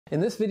In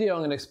this video,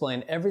 I'm going to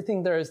explain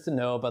everything there is to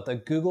know about the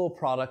Google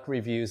Product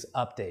Reviews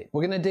update.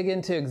 We're going to dig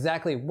into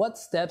exactly what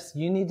steps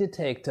you need to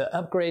take to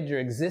upgrade your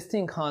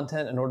existing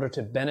content in order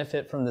to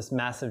benefit from this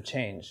massive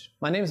change.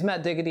 My name is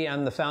Matt Diggity.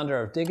 I'm the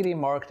founder of Diggity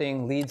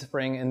Marketing,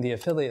 LeadSpring, and the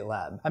Affiliate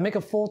Lab. I make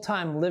a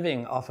full-time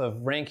living off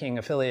of ranking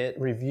affiliate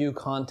review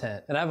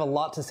content, and I have a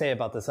lot to say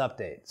about this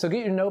update. So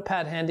get your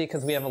notepad handy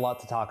because we have a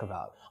lot to talk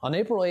about. On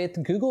April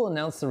 8th, Google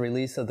announced the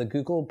release of the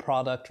Google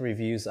Product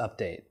Reviews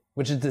update,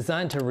 which is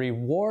designed to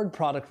reward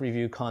product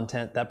review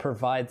content that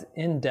provides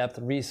in-depth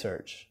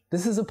research.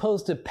 This is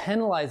opposed to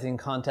penalizing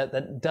content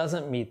that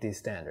doesn't meet these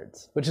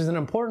standards, which is an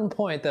important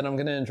point that I'm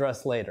going to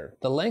address later.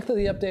 The length of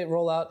the update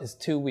rollout is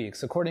 2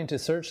 weeks, according to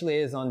search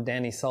liaison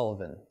Danny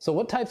Sullivan. So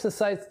what types of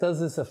sites does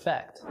this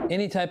affect?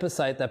 Any type of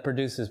site that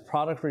produces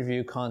product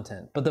review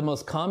content, but the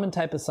most common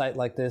type of site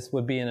like this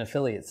would be an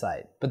affiliate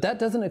site. But that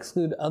doesn't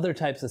exclude other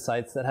types of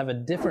sites that have a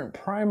different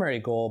primary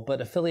goal but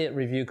affiliate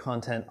review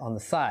content on the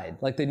side,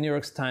 like the New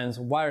York Times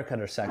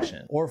Wirecutter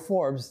section, or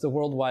Forbes, the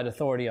worldwide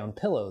authority on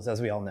pillows,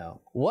 as we all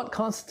know. What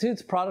constitutes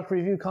product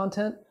review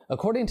content?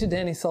 According to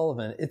Danny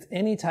Sullivan, it's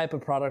any type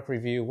of product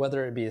review,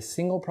 whether it be a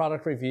single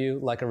product review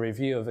like a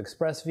review of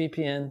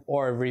ExpressVPN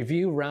or a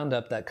review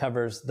roundup that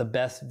covers the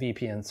best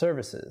VPN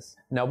services.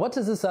 Now, what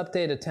does this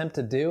update attempt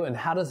to do and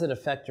how does it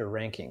affect your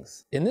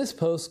rankings? In this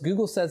post,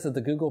 Google says that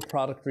the Google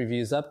Product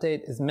Reviews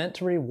update is meant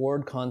to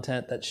reward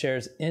content that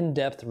shares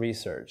in-depth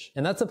research,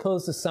 and that's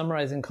opposed to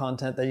summarizing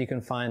content that you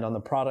can find on the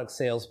product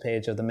sales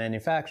page of the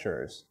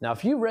manufacturers. Now,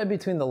 if you read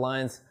between the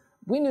lines,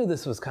 we knew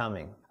this was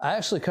coming. I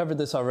actually covered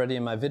this already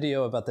in my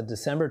video about the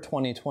December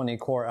 2020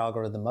 core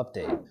algorithm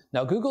update.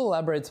 Now, Google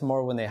elaborates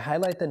more when they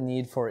highlight the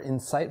need for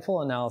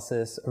insightful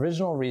analysis,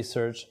 original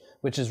research,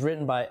 which is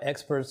written by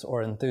experts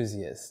or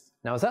enthusiasts.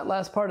 Now, is that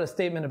last part a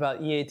statement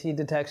about EAT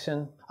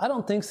detection? I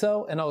don't think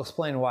so, and I'll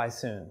explain why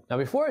soon. Now,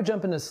 before I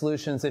jump into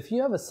solutions, if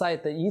you have a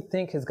site that you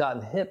think has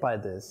gotten hit by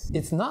this,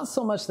 it's not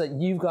so much that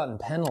you've gotten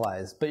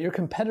penalized, but your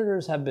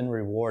competitors have been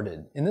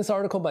rewarded. In this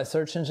article by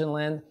Search Engine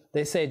Land,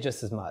 they say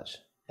just as much.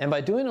 And by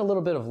doing a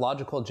little bit of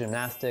logical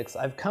gymnastics,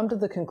 I've come to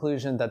the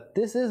conclusion that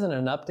this isn't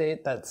an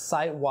update that's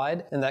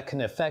site-wide and that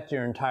can affect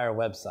your entire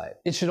website.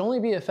 It should only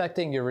be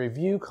affecting your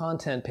review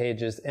content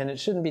pages, and it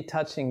shouldn't be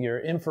touching your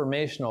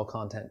informational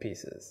content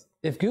pieces.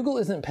 If Google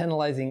isn't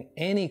penalizing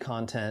any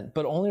content,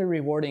 but only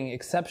rewarding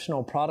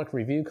exceptional product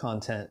review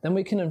content, then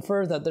we can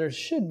infer that there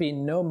should be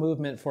no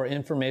movement for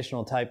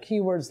informational type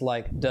keywords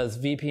like, does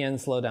VPN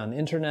slow down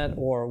internet,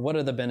 or what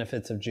are the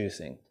benefits of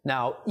juicing?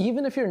 Now,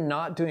 even if you're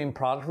not doing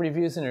product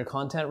reviews in your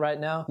content right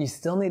now, you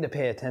still need to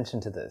pay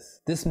attention to this.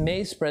 This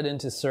may spread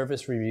into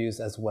service reviews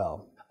as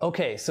well.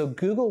 Okay, so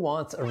Google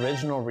wants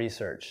original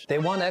research. They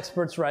want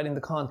experts writing the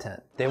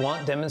content. They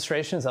want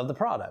demonstrations of the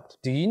product.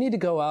 Do you need to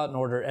go out and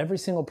order every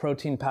single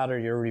protein powder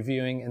you're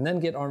reviewing and then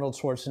get Arnold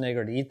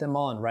Schwarzenegger to eat them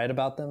all and write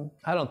about them?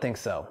 I don't think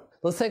so.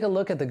 Let's take a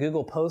look at the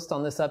Google post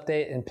on this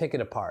update and pick it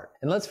apart.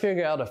 And let's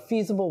figure out a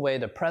feasible way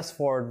to press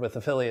forward with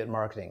affiliate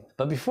marketing.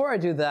 But before I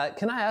do that,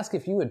 can I ask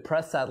if you would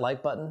press that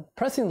like button?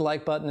 Pressing the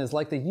like button is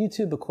like the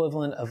YouTube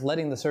equivalent of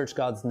letting the search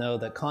gods know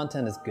that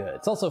content is good.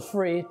 It's also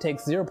free,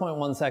 takes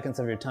 0.1 seconds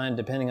of your time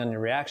depending on your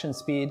reaction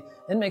speed,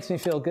 and makes me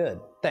feel good.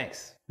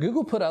 Thanks.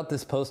 Google put out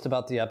this post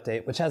about the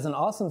update, which has an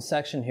awesome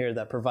section here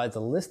that provides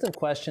a list of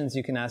questions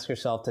you can ask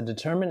yourself to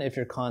determine if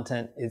your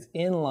content is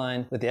in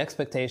line with the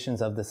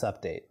expectations of this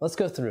update. Let's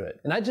go through it.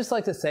 And I'd just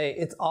like to say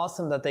it's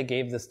awesome that they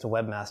gave this to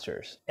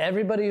webmasters.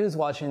 Everybody who's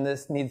watching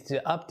this needs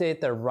to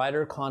update their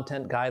writer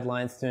content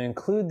guidelines to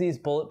include these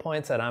bullet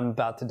points that I'm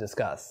about to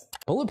discuss.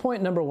 Bullet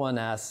point number 1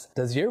 asks,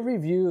 does your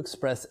review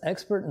express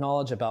expert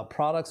knowledge about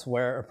products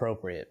where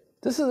appropriate?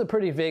 This is a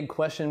pretty vague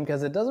question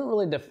because it doesn't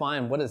really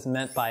define what is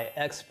meant by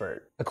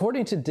expert.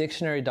 According to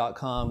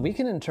dictionary.com, we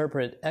can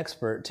interpret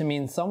expert to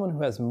mean someone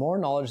who has more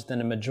knowledge than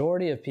a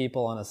majority of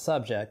people on a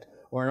subject,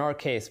 or in our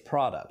case,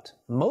 product.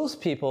 Most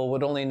people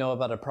would only know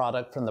about a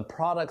product from the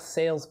product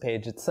sales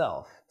page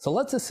itself. So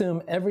let's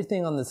assume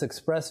everything on this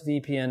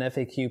ExpressVPN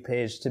FAQ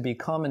page to be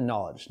common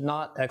knowledge,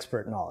 not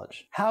expert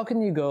knowledge. How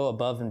can you go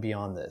above and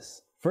beyond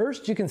this?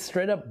 First, you can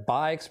straight up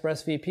buy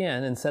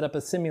ExpressVPN and set up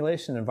a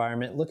simulation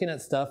environment looking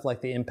at stuff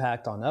like the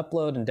impact on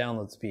upload and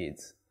download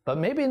speeds. But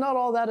maybe not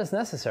all that is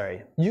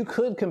necessary. You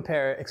could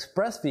compare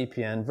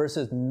ExpressVPN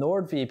versus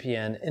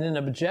NordVPN in an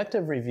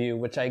objective review,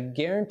 which I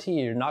guarantee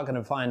you're not going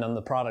to find on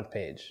the product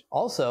page.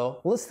 Also,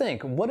 let's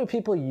think, what do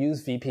people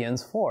use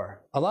VPNs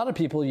for? A lot of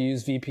people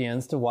use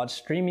VPNs to watch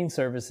streaming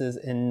services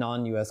in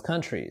non-US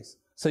countries.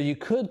 So you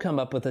could come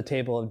up with a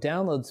table of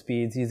download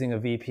speeds using a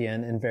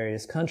VPN in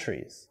various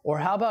countries. Or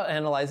how about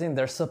analyzing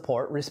their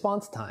support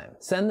response time?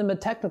 Send them a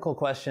technical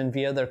question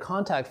via their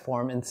contact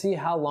form and see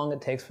how long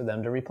it takes for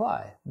them to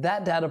reply.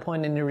 That data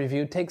point in your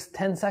review takes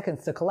 10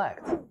 seconds to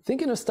collect.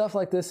 Thinking of stuff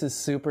like this is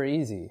super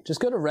easy. Just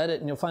go to Reddit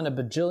and you'll find a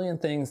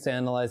bajillion things to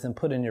analyze and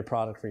put in your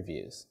product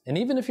reviews. And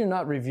even if you're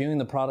not reviewing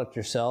the product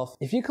yourself,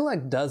 if you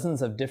collect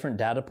dozens of different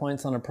data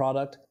points on a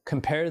product,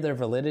 compare their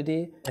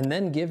validity, and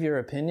then give your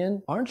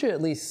opinion, aren't you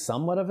at least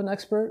somewhat somewhat of an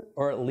expert,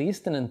 or at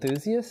least an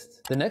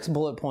enthusiast? The next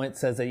bullet point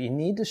says that you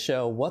need to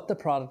show what the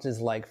product is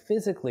like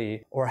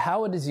physically or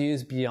how it is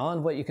used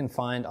beyond what you can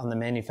find on the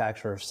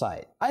manufacturer's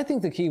site. I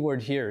think the key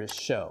word here is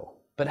show.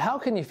 But how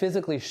can you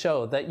physically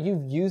show that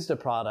you've used a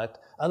product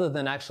other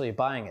than actually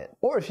buying it?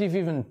 Or if you've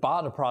even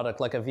bought a product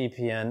like a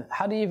VPN,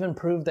 how do you even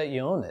prove that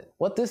you own it?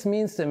 What this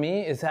means to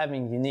me is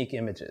having unique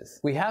images.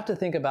 We have to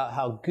think about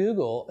how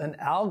Google, an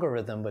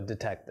algorithm, would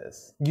detect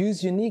this.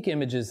 Use unique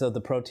images of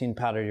the protein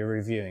powder you're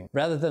reviewing,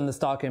 rather than the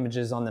stock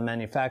images on the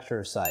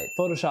manufacturer's site.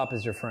 Photoshop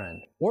is your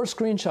friend. Or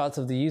screenshots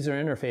of the user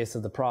interface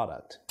of the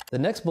product. The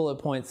next bullet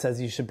point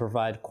says you should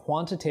provide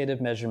quantitative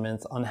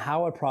measurements on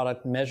how a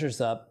product measures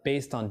up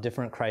based on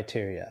different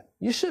criteria.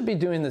 You should be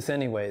doing this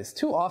anyways.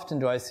 Too often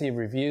do I see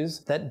reviews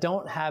that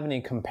don't have any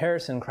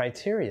comparison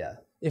criteria.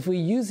 If we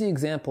use the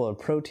example of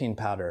protein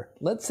powder,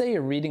 let's say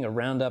you're reading a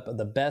roundup of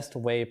the best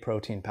whey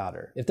protein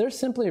powder. If they're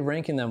simply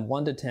ranking them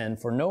 1 to 10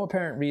 for no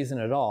apparent reason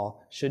at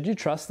all, should you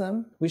trust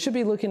them? We should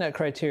be looking at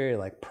criteria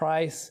like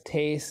price,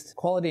 taste,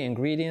 quality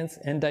ingredients,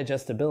 and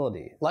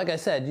digestibility. Like I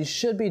said, you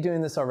should be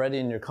doing this already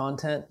in your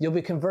content. You'll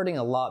be converting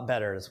a lot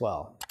better as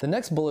well. The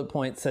next bullet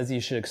point says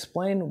you should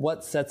explain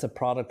what sets a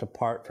product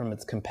apart from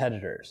its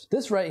competitors.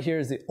 This right here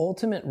is the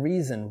ultimate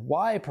reason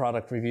why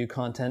product review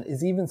content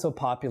is even so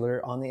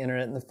popular on the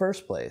internet in the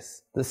first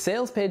place. The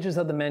sales pages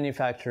of the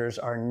manufacturers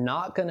are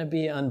not going to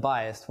be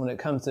unbiased when it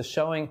comes to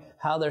showing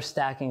how they're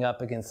stacking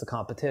up against the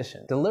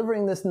competition.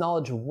 Delivering this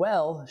knowledge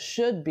well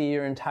should be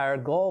your entire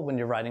goal when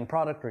you're writing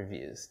product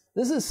reviews.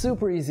 This is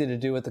super easy to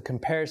do with the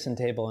comparison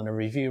table in a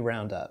review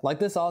roundup, like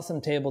this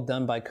awesome table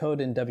done by Code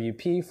and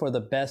WP for the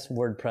best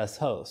WordPress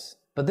hosts.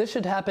 But this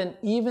should happen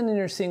even in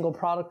your single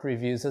product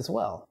reviews as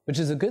well, which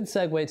is a good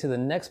segue to the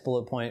next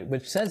bullet point,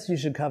 which says you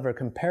should cover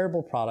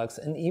comparable products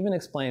and even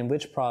explain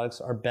which products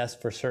are best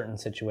for certain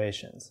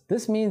situations.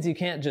 This means you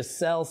can't just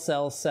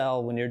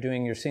sell when you're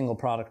doing your single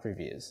product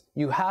reviews.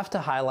 You have to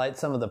highlight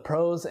some of the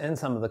pros and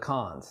some of the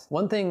cons.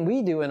 One thing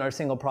we do in our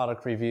single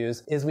product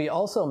reviews is we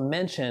also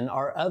mention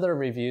our other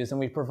reviews and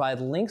we provide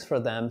links for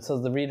them so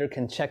the reader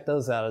can check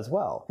those out as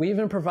well. We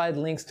even provide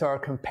links to our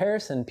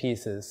comparison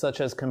pieces,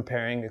 such as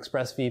comparing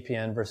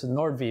ExpressVPN versus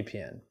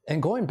NordVPN.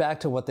 And going back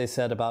to what they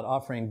said about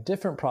offering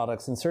different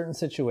products in certain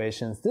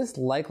situations, this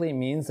likely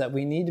means that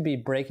we need to be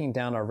breaking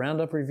down our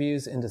roundup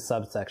reviews into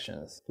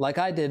subsections, like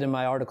I did in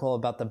my article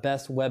about the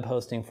best web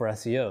hosting for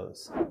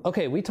SEOs.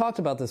 Okay, we talked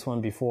about this one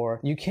before.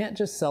 You can't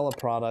just sell a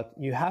product,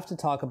 you have to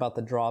talk about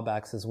the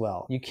drawbacks as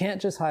well. You can't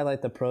just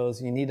highlight the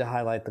pros, you need to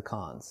highlight the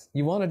cons.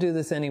 You want to do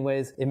this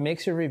anyways, it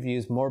makes your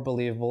reviews more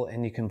believable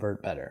and you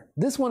convert better.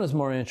 This one is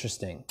more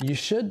interesting. You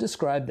should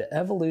describe the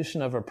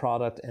evolution of a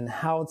product and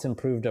how it's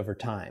improved over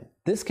time.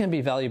 This can be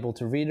valuable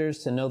to readers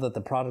to know that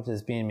the product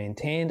is being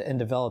maintained and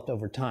developed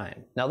over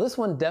time. Now this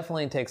one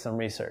definitely takes some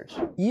research.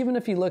 Even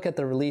if you look at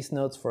the release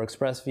notes for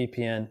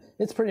ExpressVPN,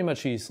 it's pretty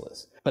much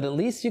useless. But at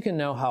least you can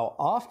know how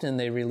often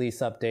they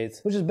release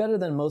updates, which is better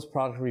than most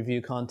product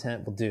review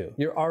content will do.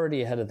 You're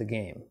already ahead of the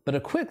game. But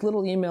a quick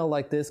little email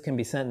like this can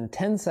be sent in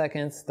 10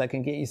 seconds that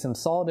can get you some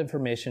solid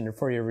information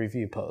for your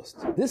review post.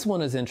 This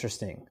one is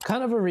interesting.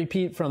 Kind of a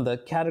repeat from the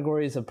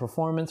categories of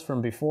performance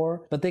from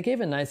before, but they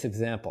gave a nice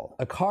example.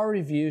 A car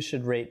review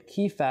should rate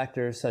key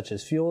factors such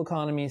as fuel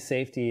economy,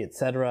 safety,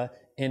 etc.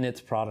 in its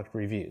product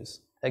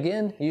reviews.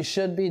 Again, you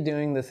should be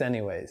doing this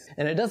anyways.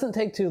 And it doesn't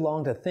take too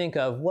long to think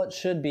of what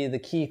should be the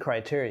key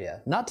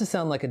criteria. Not to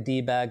sound like a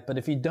D-bag, but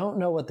if you don't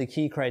know what the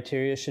key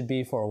criteria should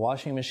be for a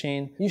washing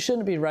machine, you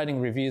shouldn't be writing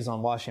reviews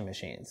on washing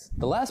machines.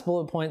 The last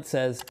bullet point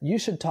says you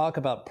should talk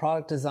about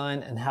product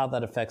design and how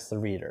that affects the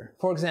reader.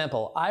 For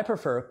example, I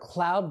prefer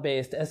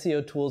cloud-based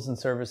SEO tools and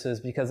services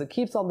because it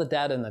keeps all the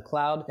data in the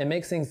cloud and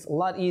makes things a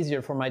lot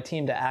easier for my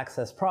team to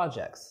access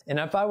projects. And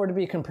if I were to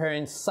be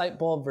comparing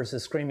Sitebulb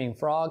versus Screaming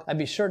Frog, I'd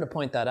be sure to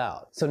point that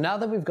out. So now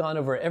that we've gone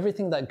over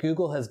everything that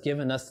Google has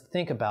given us to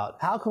think about,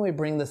 how can we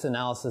bring this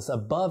analysis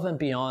above and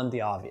beyond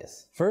the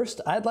obvious? First,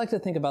 I'd like to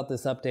think about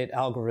this update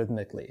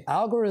algorithmically.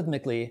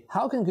 Algorithmically,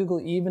 how can Google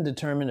even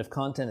determine if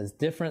content is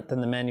different than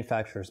the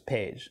manufacturer's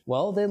page?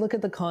 Well, they look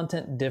at the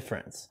content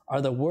difference.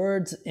 Are the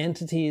words,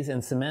 entities,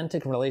 and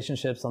semantic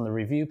relationships on the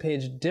review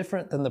page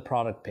different than the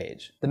product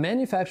page? The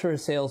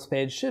manufacturer's sales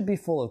page should be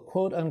full of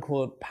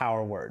quote-unquote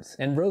power words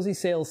and rosy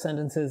sales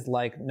sentences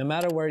like, no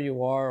matter where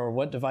you are or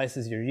what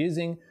devices you're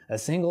using,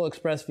 a single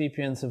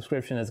ExpressVPN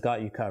subscription has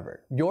got you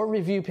covered. Your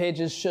review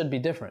pages should be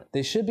different.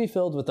 They should be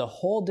filled with a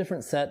whole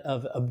different set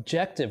of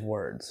objective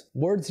words.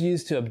 Words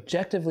used to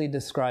objectively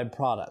describe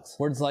products.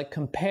 Words like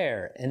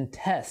compare and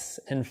tests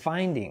and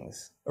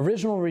findings.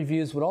 Original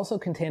reviews would also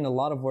contain a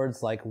lot of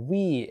words like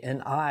we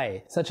and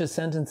I, such as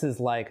sentences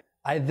like,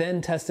 I then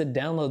tested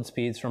download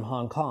speeds from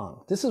Hong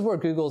Kong. This is where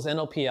Google's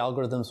NLP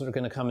algorithms are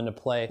going to come into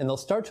play, and they'll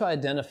start to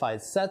identify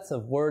sets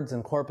of words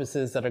and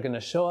corpuses that are going to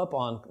show up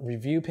on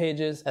review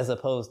pages as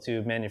opposed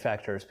to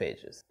manufacturers'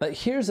 pages. But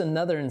here's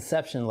another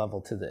inception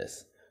level to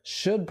this.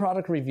 Should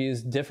product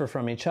reviews differ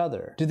from each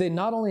other? Do they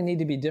not only need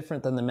to be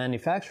different than the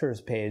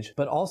manufacturer's page,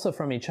 but also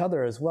from each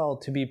other as well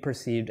to be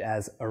perceived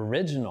as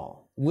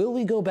original? Will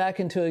we go back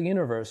into a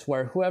universe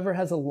where whoever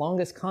has the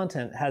longest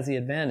content has the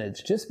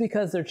advantage just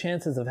because their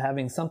chances of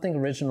having something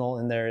original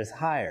in there is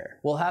higher?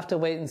 We'll have to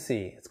wait and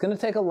see. It's going to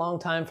take a long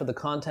time for the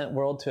content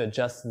world to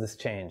adjust to this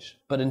change.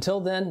 But until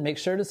then, make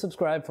sure to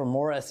subscribe for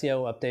more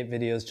SEO update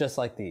videos just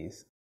like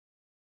these.